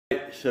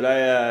should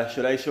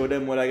I show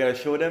them what I gotta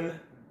show them,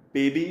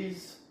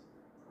 babies?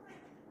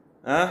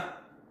 Huh?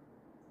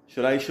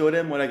 Should I show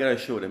them what I gotta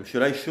show them?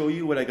 Should I show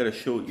you what I gotta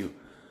show you?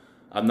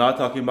 I'm not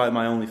talking about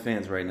my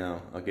OnlyFans right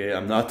now, okay?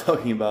 I'm not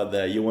talking about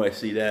that. You want to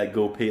see that?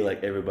 Go pay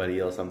like everybody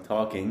else. I'm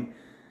talking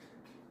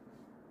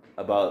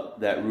about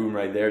that room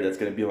right there. That's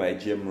gonna be my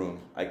gym room.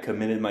 I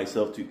committed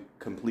myself to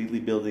completely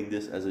building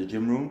this as a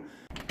gym room.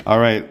 All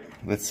right,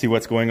 let's see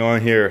what's going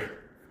on here.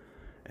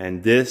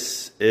 And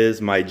this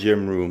is my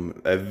gym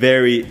room, a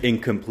very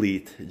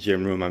incomplete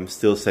gym room. I'm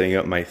still setting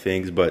up my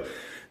things, but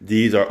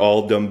these are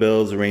all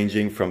dumbbells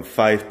ranging from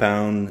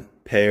 5-pound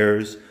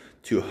pairs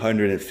to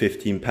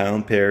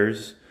 115-pound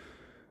pairs.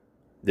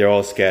 They're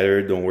all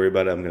scattered, don't worry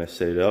about it, I'm gonna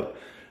set it up.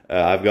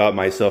 I've got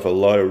myself a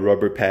lot of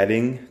rubber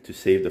padding to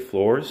save the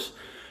floors.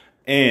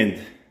 And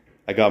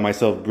I got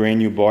myself brand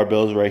new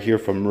barbells right here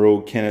from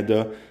Rogue,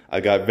 Canada. I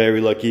got very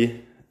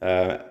lucky.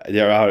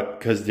 They're out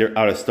because they're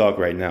out of stock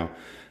right now.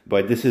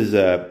 But this is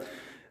a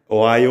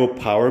Ohio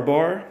Power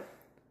Bar,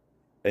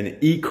 an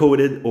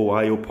E-coated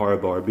Ohio Power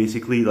Bar.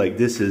 Basically, like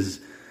this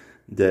is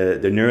the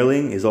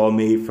knurling is all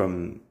made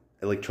from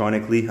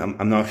electronically.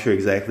 I'm not sure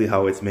exactly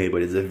how it's made,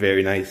 but it's a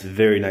very nice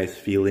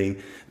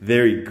feeling,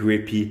 very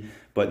grippy,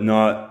 but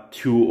not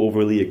too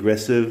overly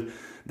aggressive.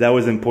 That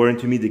was important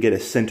to me to get a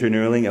center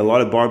knurling. A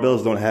lot of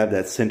barbells don't have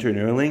that center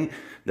knurling.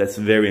 That's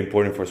very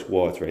important for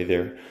squats right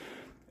there.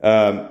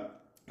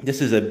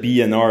 This is a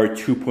B&R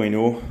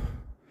 2.0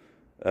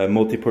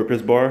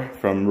 multi-purpose bar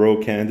from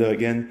Rogue, Canada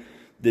again.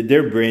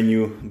 They're brand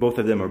new. Both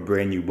of them are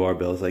brand new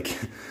barbells. Like,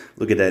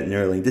 look at that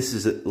knurling. This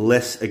is a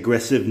less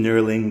aggressive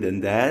knurling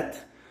than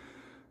that.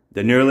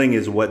 The knurling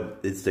is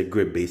it's the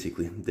grip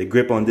basically. The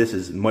grip on this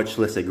is much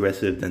less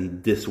aggressive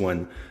than this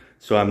one.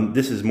 So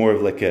this is more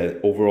of like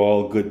an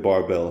overall good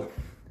barbell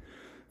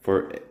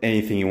for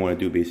anything you want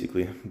to do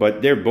basically.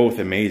 But they're both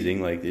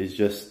amazing. Like, it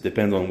just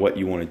depends on what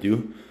you want to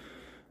do.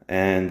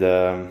 And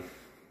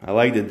I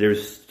like that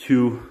there's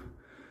 2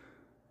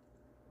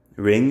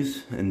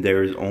 rings and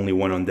there's only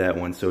one on that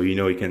one, so you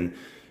know you can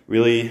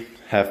really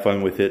have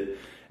fun with it.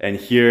 And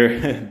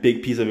here,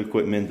 big piece of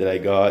equipment that I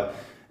got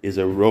is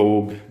a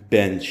Rogue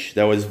bench.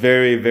 That was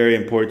very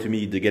important to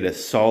me to get a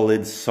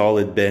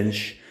solid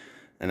bench.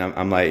 And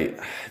I'm like,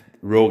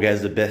 Rogue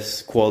has the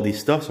best quality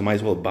stuff, so might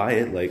as well buy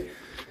it. Like,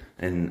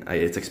 and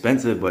it's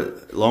expensive,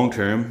 but long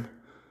term,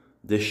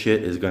 this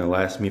shit is gonna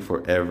last me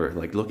forever.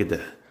 Like, look at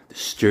the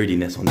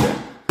sturdiness on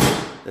that.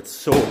 That's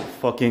so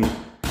fucking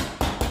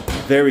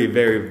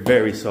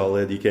very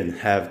solid. You can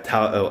have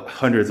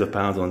hundreds of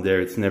pounds on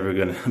there. It's never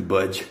gonna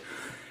budge.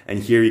 And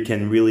here you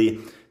can really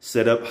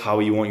set up how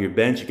you want your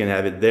bench. You can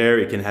have it there.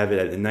 You can have it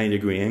at a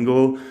 90-degree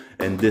angle.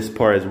 And this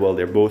part as well.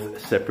 They're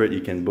both separate.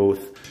 You can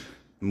both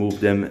move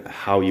them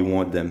how you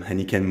want them. And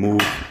you can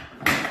move,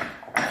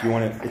 if you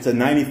want to, it's a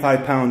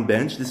 95-pound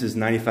bench. This is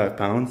 95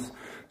 pounds.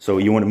 So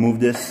you want to move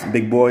this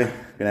big boy,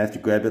 you're gonna have to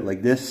grab it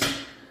like this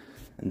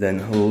and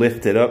then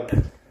lift it up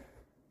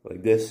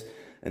like this.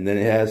 And then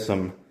it has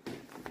some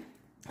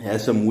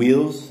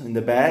wheels in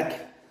the back.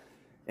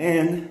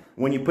 And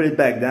when you put it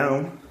back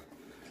down,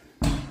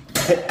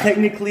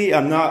 technically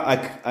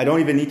I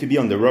don't even need to be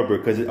on the rubber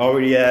because it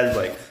already has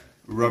like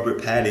rubber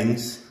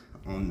paddings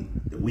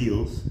on the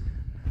wheels.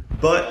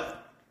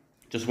 But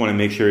just want to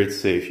make sure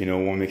it's safe, you know,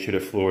 want to make sure the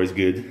floor is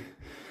good.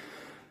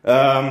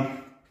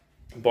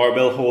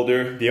 Barbell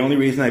holder. The only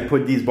reason I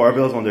put these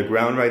barbells on the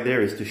ground right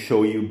there is to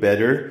show you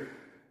better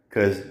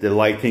because the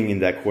lighting in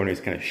that corner is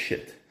kind of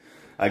shit.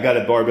 I got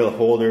a barbell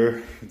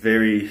holder,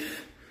 very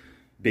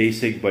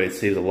basic, but it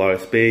saves a lot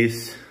of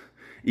space.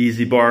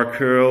 Easy bar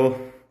curl,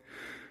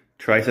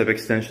 tricep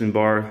extension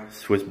bar,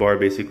 Swiss bar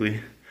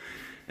basically.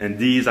 And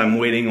these, I'm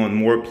waiting on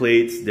more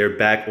plates. They're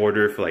back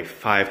order for like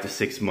 5 to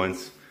 6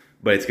 months,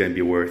 but it's gonna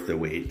be worth the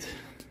wait.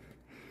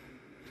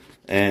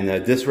 And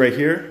this right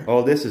here,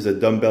 all this is a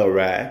dumbbell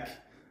rack.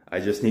 I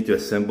just need to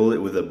assemble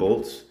it with the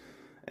bolts,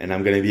 and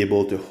I'm gonna be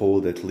able to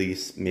hold at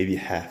least maybe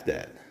half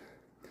that.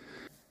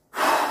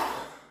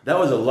 That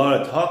was a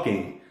lot of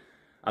talking.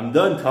 I'm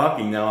done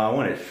talking now. I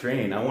want to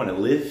train. I want to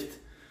lift.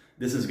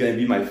 This is going to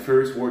be my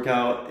first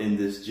workout in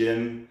this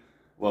gym.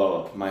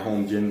 Well, my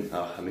home gym.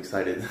 Oh, I'm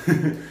excited.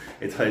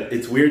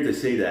 It's weird to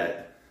say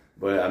that,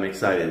 but I'm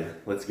excited.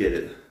 Let's get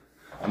it.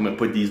 I'm going to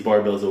put these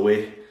barbells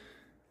away.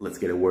 Let's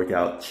get a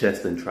workout,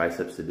 chest and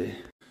triceps today.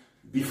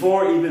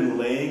 Before even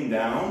laying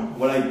down,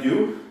 what I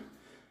do,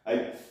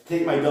 I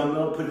take my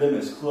dumbbell, put them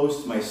as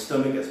close to my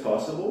stomach as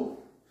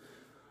possible.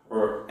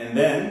 And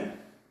then,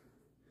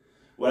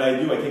 what I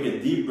do, I take a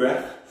deep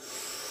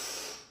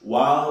breath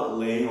while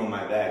laying on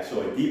my back.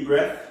 So a deep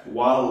breath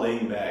while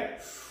laying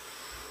back.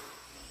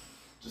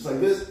 Just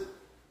like this.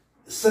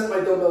 Set my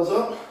dumbbells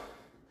up.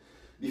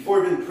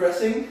 Before even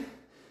pressing,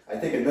 I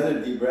take another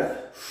deep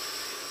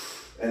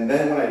breath. And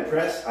then when I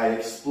press, I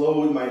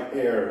explode my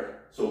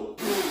air. So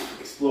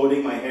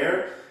exploding my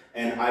air.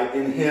 And I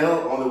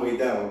inhale on the way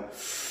down.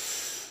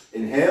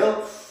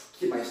 Inhale,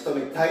 keep my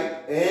stomach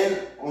tight.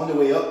 And on the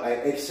way up, I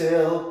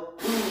exhale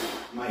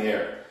my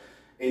air.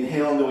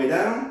 Inhale on the way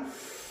down,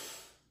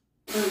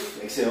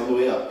 exhale on the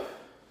way up.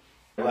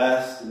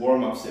 Last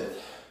warm-up set.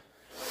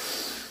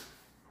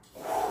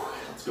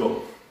 Let's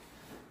go.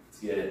 Let's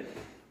get it.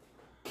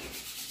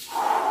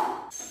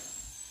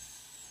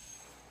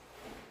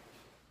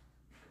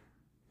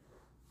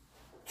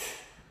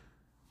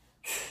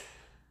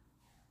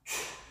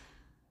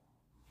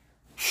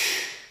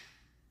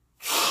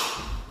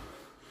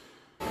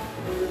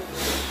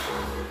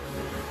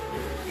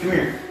 Come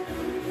here.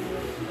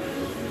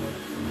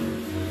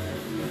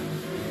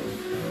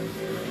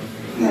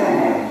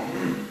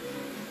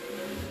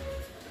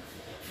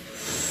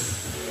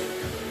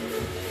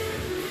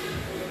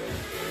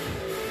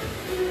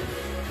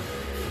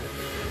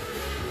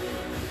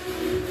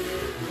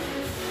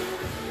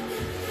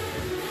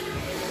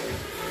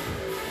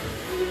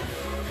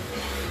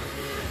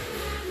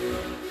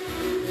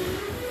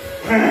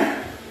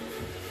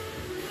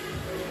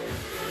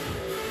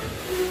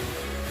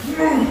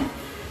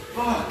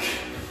 Fuck.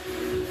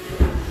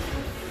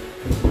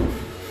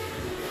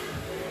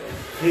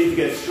 Need to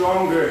get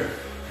stronger.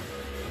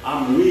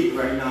 I'm weak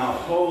right now.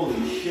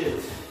 Holy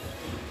shit.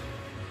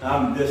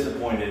 I'm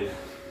disappointed.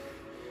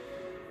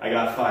 I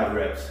got 5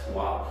 reps.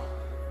 Wow.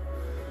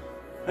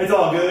 It's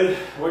all good.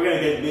 We're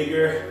gonna get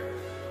bigger.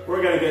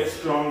 We're gonna get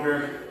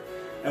stronger.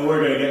 And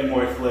we're gonna get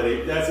more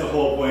athletic. That's the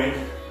whole point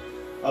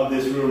of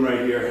this room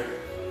right here.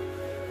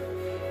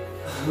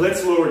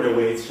 Let's lower the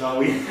weights, shall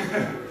we?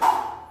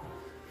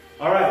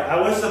 Alright, I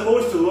was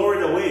supposed to lower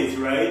the weights,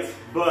 right?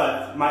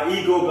 But my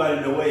ego got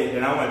in the way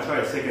and I want to try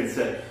a second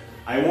set.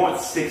 I want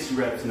 6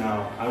 reps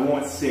now. I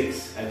want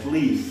 6 at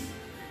least.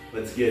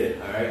 Let's get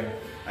it, alright?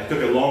 I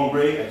took a long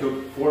break. I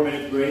took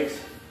 4-minute breaks.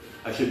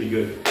 I should be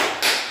good.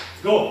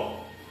 Let's go.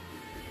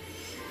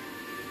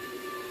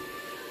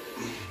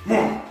 Come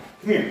on,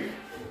 come here.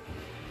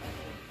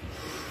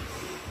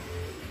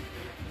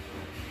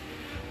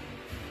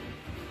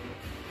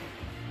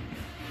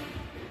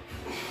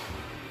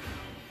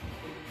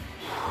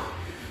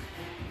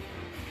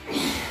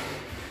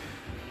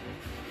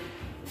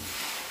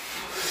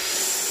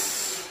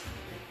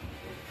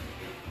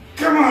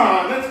 Come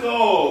on, let's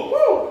go.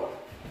 Woo!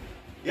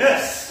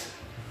 Yes.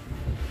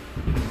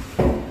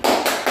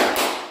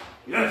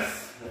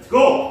 Yes, let's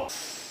go.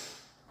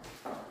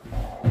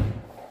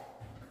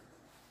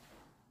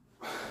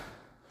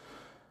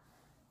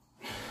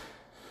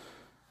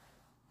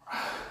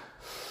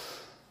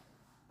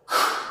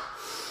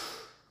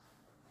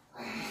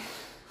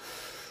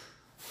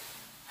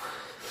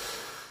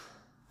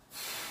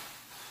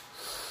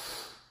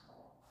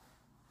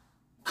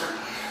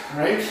 All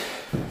right.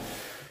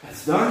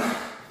 That's done.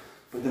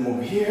 Put them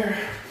over here.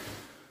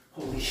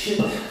 Holy shit.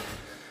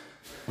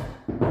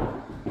 Alright.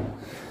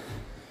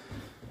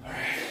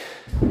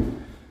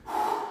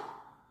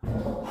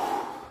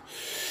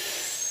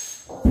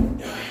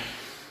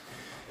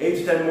 8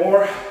 to 10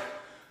 more.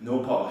 No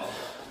pause.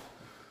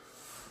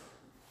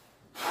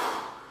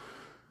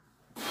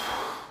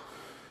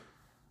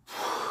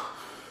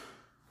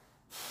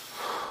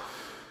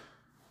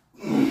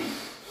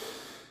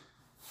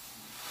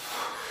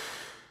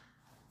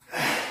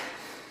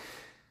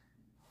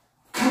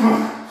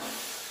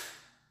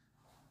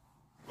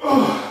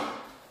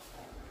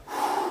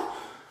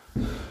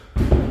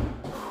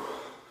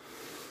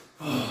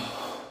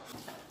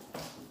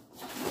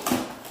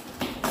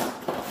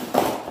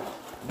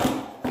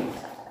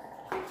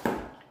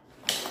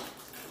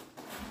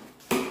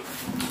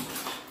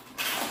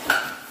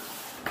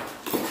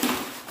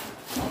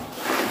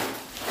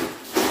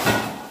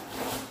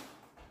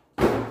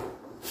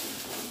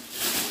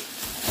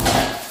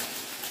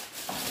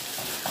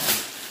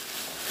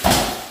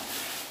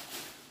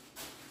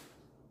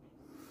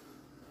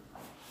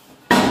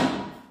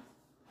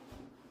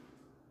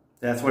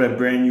 That's what a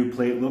brand new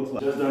plate looks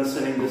like. Just done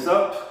setting this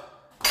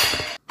up.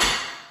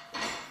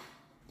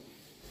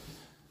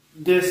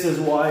 This is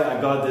why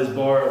I got this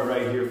bar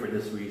right here for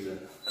this reason.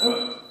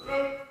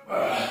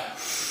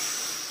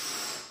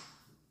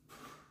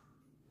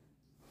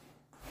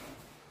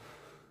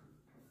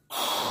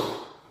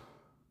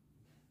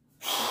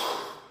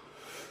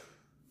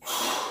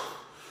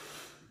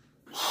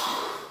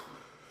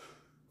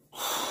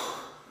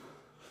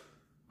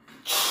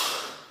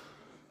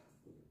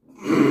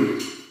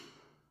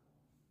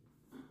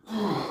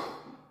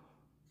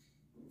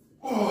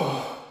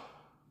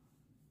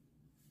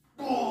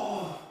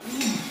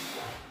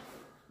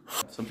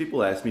 Some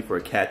people asked me for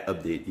a cat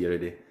update the other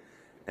day.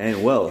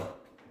 And well,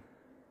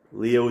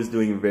 Leo is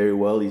doing very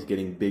well. He's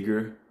getting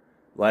bigger.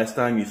 Last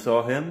time you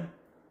saw him,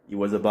 he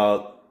was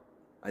about,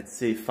 I'd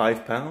say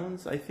 5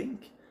 pounds, I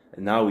think.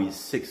 And now he's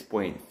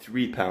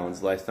 6.3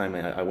 pounds. Last time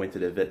I went to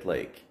the vet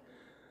like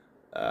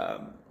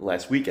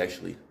last week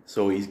actually.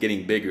 So he's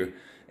getting bigger.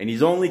 And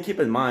he's only, keep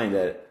in mind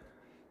that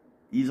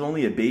he's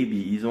only a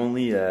baby. He's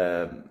only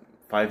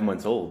 5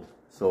 months old.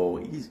 So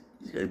he's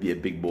gonna be a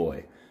big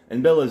boy.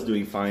 And Bella's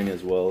doing fine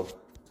as well.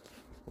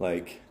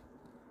 Like,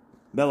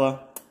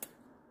 Bella.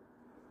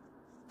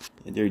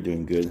 They're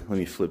doing good. Let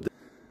me flip them.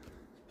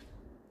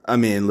 I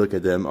mean, look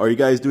at them. Are you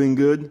guys doing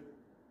good?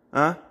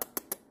 Huh?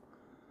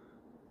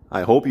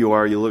 I hope you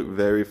are. You look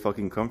very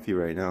fucking comfy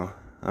right now.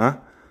 Huh?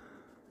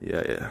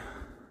 Yeah, yeah.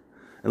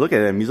 And look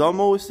at him.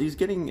 He's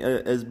getting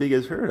as big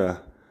as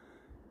her.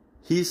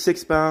 He's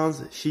 6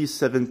 pounds. She's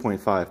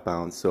 7.5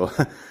 pounds. So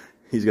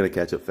he's going to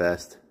catch up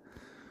fast.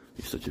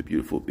 You're such a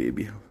beautiful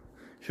baby.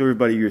 Show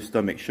everybody your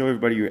stomach. Show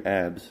everybody your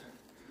abs.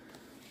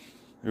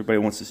 Everybody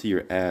wants to see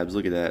your abs.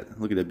 Look at that.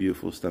 Look at that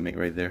beautiful stomach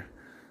right there.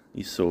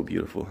 He's so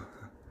beautiful.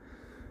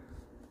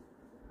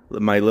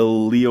 My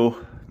little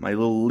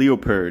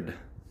leopard.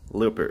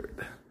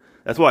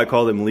 That's why I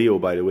call him Leo,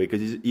 by the way,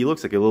 because he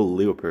looks like a little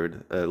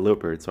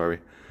leopard, sorry.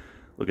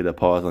 Look at the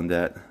paws on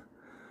that.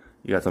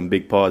 You got some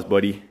big paws,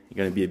 buddy. You're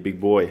going to be a big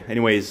boy.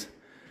 Anyways,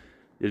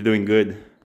 you're doing good.